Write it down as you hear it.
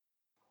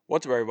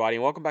What's up, everybody,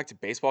 and welcome back to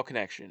Baseball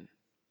Connection.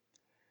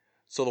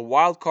 So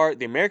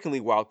the American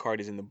League wild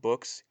card is in the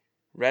books.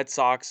 Red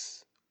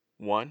Sox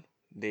won.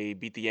 They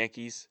beat the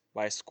Yankees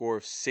by a score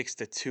of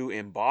 6-2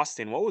 in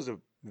Boston. What was a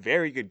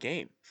very good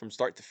game from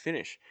start to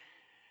finish.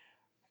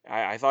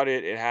 I thought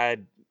it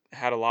had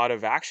a lot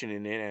of action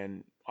in it,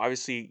 and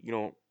obviously,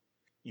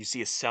 you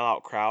see a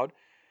sellout crowd.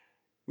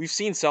 We've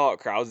seen sellout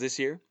crowds this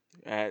year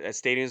at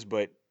stadiums,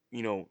 but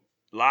you know,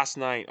 last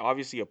night,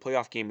 obviously, a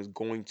playoff game is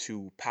going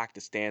to pack the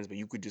stands, but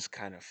you could just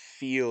kind of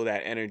feel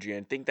that energy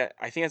and I think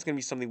that's going to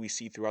be something we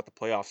see throughout the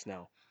playoffs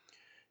now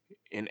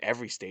in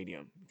every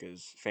stadium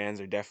because fans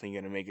are definitely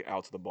going to make it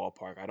out to the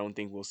ballpark. I don't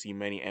think we'll see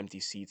many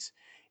empty seats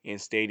in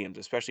stadiums,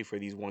 especially for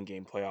these one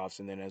game playoffs,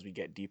 and then as we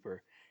get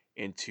deeper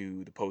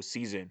into the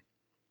postseason.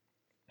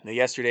 Now,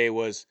 yesterday it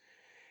was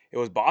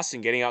Boston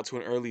getting out to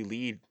an early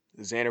lead.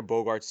 Xander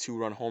Bogaerts'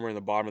 two-run homer in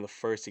the bottom of the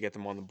first to get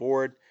them on the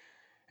board,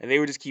 and they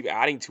would just keep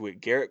adding to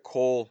it. Garrett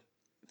Cole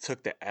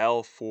took the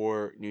L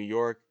for New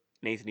York.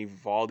 Nathan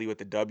Eovaldi with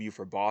the W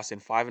for Boston.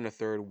 5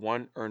 1/3,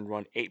 one earned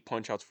run, 8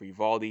 punch outs for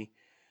Eovaldi.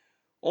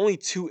 Only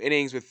 2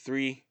 innings with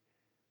 3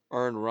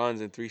 earned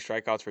runs and 3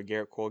 strikeouts for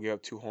Garrett Cole. Gave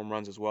up 2 home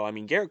runs as well. I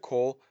mean, Garrett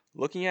Cole,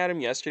 looking at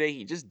him yesterday,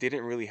 he just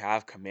didn't really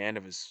have command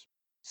of his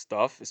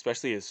stuff,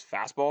 especially his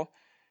fastball.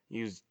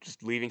 He was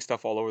just leaving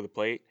stuff all over the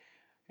plate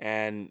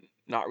and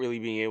not really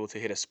being able to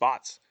hit his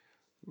spots.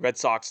 Red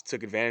Sox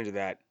took advantage of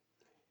that.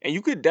 And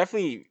you could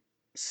definitely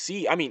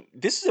see, I mean,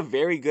 this is a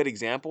very good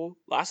example.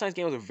 Last night's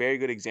game was a very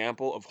good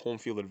example of home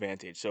field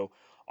advantage. So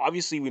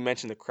obviously we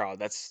mentioned the crowd.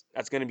 That's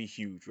going to be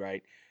huge,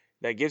 right?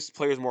 That gives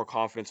players more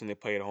confidence when they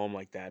play at home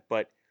like that.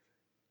 But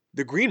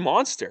the Green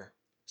Monster.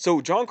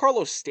 So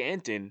Giancarlo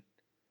Stanton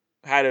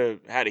had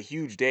a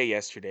huge day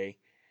yesterday.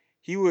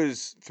 He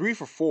was 3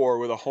 for 4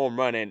 with a home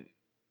run, and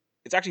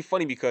it's actually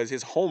funny because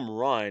his home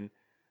run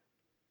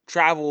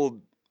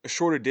traveled a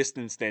shorter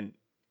distance than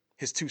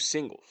his two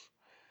singles.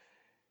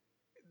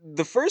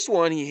 The first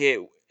one he hit,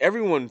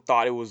 everyone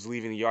thought it was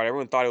leaving the yard.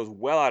 Everyone thought it was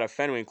well out of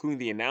Fenway, including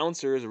the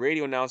announcers, the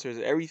radio announcers,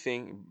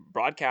 everything,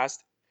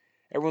 broadcast.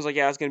 Everyone's like,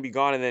 yeah, it's gonna be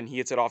gone. And then he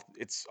hits it off.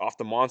 It's off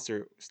the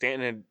monster.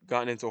 Stanton had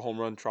gotten into a home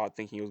run trot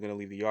thinking he was gonna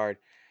leave the yard,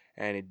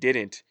 and it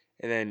didn't.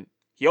 And then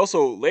he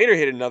also later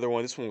hit another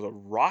one. This one was a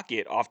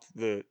rocket off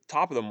the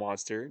top of the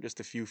monster,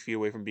 just a few feet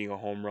away from being a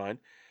home run.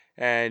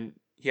 And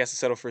he has to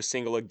settle for a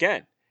single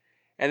again.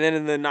 And then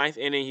in the ninth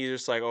inning, he's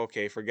just like,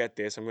 okay, forget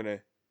this. I'm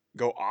gonna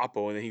go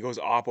Oppo, and then he goes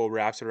Oppo,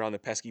 wraps it around the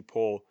pesky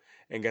pole,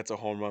 and gets a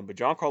home run. But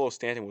Giancarlo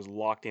Stanton was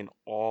locked in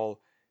all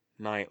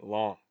night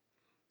long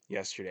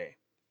yesterday.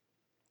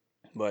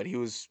 But he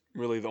was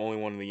really the only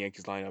one in the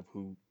Yankees lineup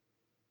who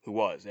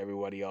was.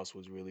 Everybody else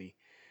was really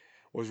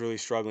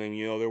struggling.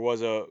 There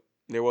was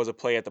a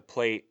play at the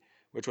plate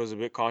which was a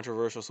bit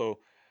controversial. So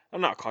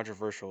I'm not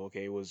controversial.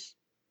 Okay, it was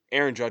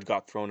Aaron Judge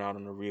got thrown out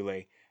on a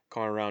relay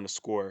coming around to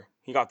score.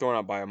 He got thrown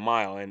out by a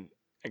mile, and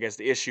I guess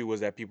the issue was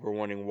that people were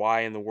wondering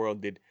why in the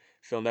world did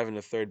Phil Nevin,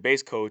 the third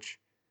base coach,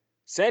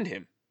 send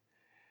him.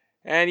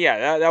 And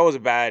yeah, that was a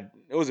bad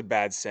it was a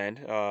bad send.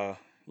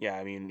 Yeah,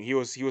 I mean he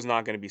was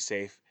not going to be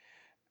safe.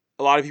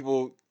 A lot of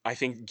people I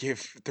think give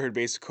third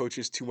base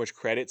coaches too much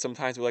credit.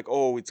 Sometimes they're like,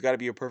 "Oh, it's got to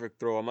be a perfect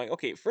throw." I'm like,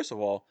 "Okay, first of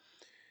all,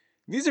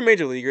 these are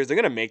major leaguers. They're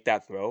going to make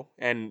that throw.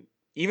 And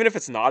even if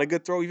it's not a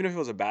good throw, even if it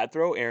was a bad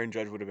throw, Aaron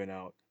Judge would have been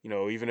out.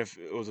 Even if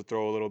it was a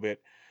throw a little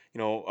bit,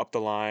 up the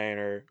line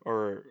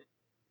or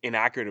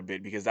inaccurate a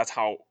bit because that's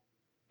how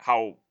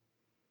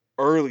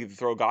early the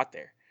throw got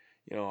there.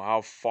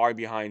 How far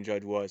behind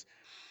Judge was.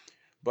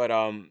 But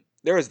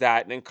there was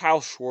that. And then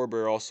Kyle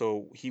Schwarber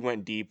also, he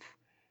went deep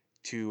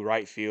to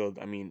right field.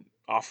 I mean,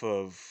 off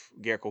of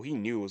Garrett Cole, he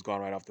knew it was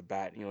gone right off the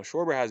bat.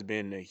 Schwarber has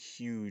been a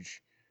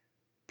huge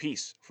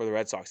piece for the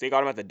Red Sox. They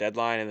got him at the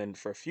deadline, and then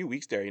for a few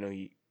weeks there,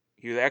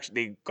 he was actually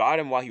they got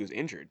him while he was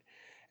injured,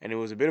 and it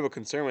was a bit of a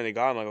concern when they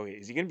got him. Like, okay,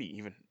 is he gonna be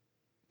even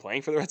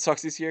playing for the Red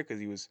Sox this year because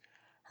he was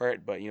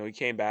hurt? But he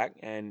came back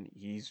and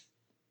he's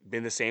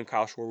been the same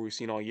Kyle Schwarber we've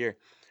seen all year.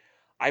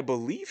 I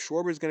believe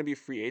Schwarber is gonna be a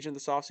free agent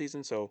this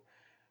offseason, so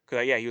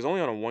because yeah, he was only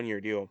on a 1 year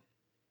deal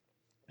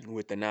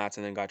with the Nats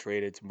and then got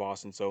traded to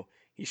Boston, so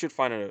he should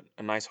find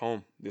a nice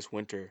home this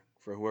winter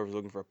for whoever's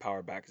looking for a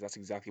power back because that's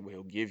exactly what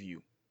he'll give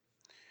you.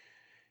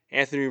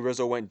 Anthony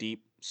Rizzo went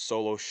deep,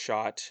 solo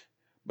shot.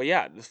 But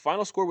yeah, the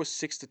final score was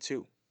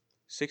 6-2.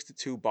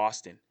 6-2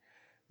 Boston.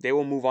 They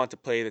will move on to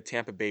play the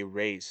Tampa Bay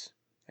Rays,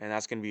 and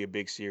that's going to be a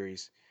big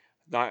series.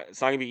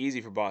 It's not going to be easy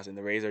for Boston.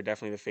 The Rays are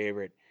definitely the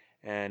favorite,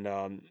 and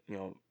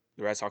the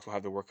Red Sox will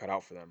have their work cut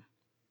out for them.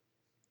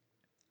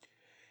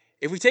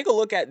 If we take a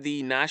look at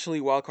the National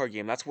League wildcard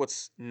game, that's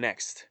what's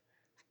next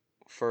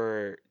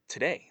for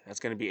today. That's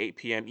going to be 8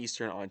 p.m.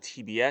 Eastern on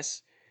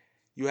TBS.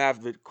 You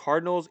have the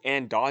Cardinals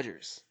and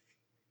Dodgers.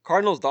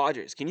 Cardinals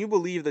Dodgers. Can you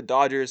believe the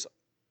Dodgers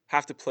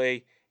have to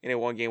play in a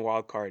one game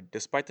wild card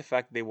despite the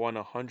fact they won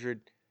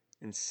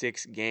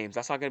 106 games?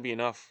 That's not going to be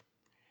enough.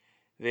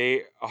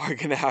 They are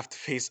going to have to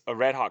face a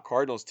red hot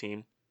Cardinals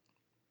team.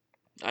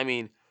 I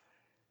mean,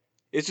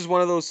 it's just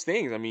one of those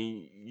things. I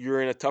mean,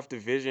 you're in a tough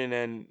division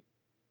and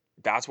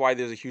that's why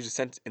there's a huge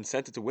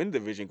incentive to win the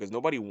division because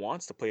nobody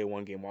wants to play a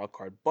one-game wild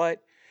card.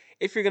 But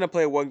if you're gonna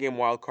play a one-game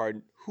wild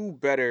card, who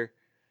better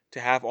to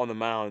have on the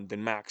mound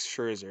than Max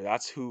Scherzer?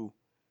 That's who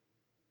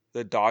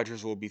the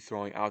Dodgers will be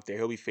throwing out there.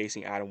 He'll be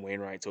facing Adam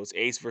Wainwright. So it's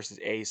ace versus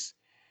ace,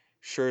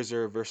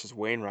 Scherzer versus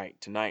Wainwright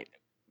tonight.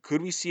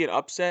 Could we see an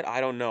upset?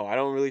 I don't know. I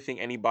don't really think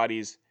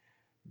anybody's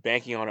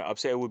banking on an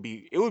upset. It would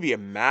be a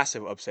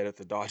massive upset if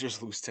the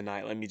Dodgers lose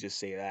tonight. Let me just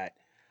say that.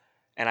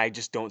 And I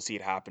just don't see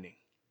it happening.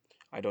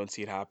 I don't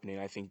see it happening.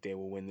 I think they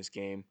will win this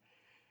game.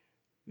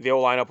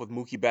 They'll line up with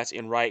Mookie Betts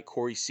in right,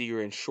 Corey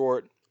Seager in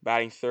short,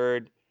 batting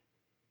third.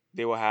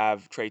 They will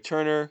have Trey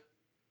Turner,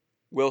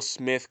 Will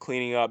Smith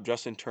cleaning up,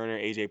 Justin Turner,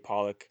 AJ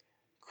Pollock,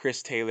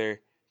 Chris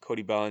Taylor,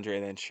 Cody Bellinger,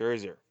 and then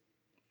Scherzer.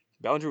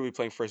 Bellinger will be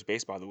playing first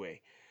base, by the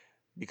way,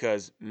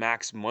 because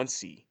Max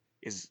Muncy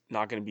is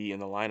not going to be in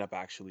the lineup.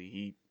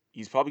 Actually,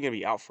 he's probably going to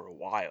be out for a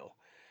while.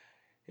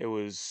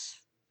 It's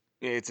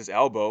his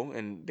elbow,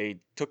 and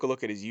they took a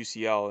look at his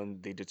UCL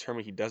and they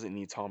determined he doesn't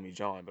need Tommy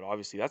John. But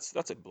obviously, that's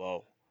a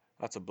blow.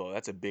 That's a blow.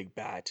 That's a big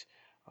bat.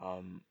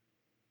 Um,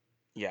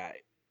 yeah,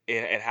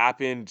 it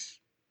happened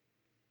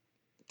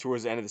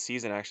towards the end of the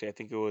season. Actually, I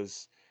think it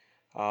was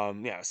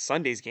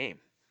Sunday's game.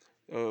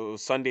 It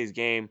was Sunday's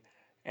game,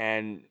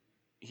 and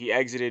he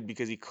exited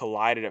because he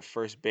collided at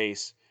first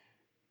base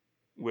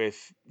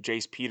with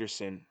Jace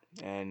Peterson,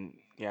 and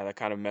yeah, that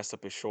kind of messed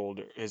up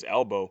his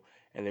elbow,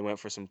 and they went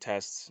for some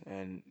tests,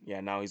 and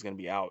yeah, now he's gonna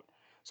be out.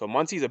 So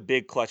Muncy's a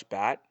big clutch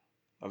bat,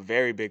 a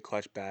very big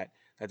clutch bat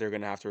that they're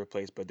gonna have to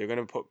replace, but they're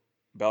gonna put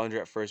Bellinger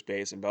at first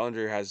base, and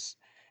Bellinger has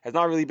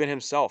not really been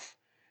himself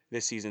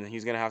this season.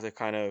 He's gonna have to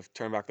kind of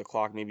turn back the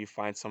clock, maybe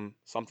find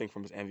something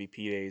from his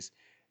MVP days,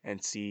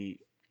 and see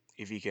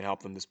if he can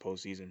help them this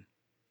postseason.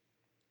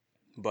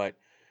 But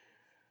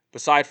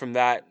besides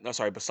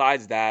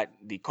that,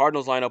 the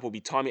Cardinals lineup will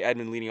be Tommy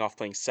Edman leading off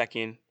playing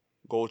second,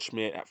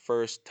 Goldschmidt at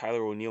first,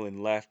 Tyler O'Neill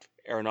in left,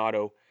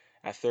 Arenado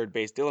at third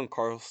base, Dylan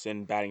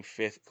Carlson batting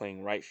fifth,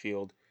 playing right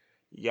field,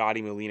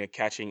 Yadi Molina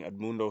catching,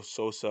 Edmundo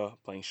Sosa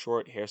playing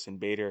short, Harrison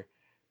Bader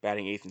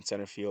batting eighth in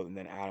center field, and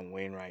then Adam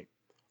Wainwright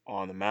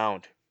on the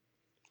mound.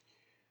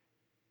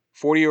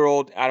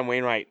 40-year-old Adam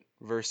Wainwright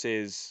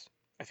versus,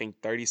 I think,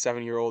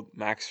 37-year-old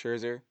Max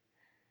Scherzer.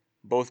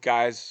 Both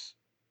guys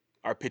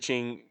are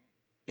pitching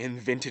in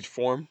vintage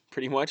form,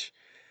 pretty much.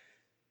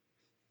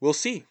 We'll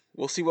see.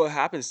 We'll see what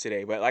happens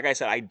today. But like I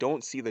said, I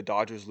don't see the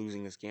Dodgers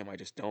losing this game. I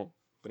just don't.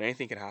 But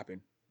anything can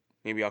happen.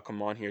 Maybe I'll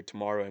come on here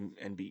tomorrow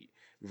and be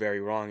very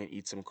wrong and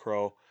eat some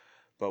crow.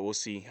 But we'll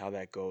see how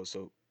that goes.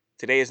 So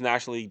today is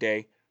National League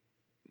Day.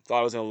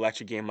 Thought it was an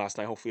electric game last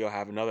night. Hopefully I'll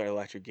have another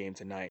electric game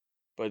tonight.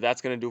 But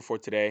that's going to do it for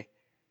today.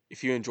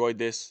 If you enjoyed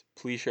this,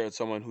 please share it with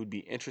someone who'd be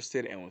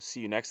interested. And we'll see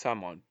you next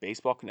time on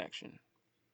Baseball Connection.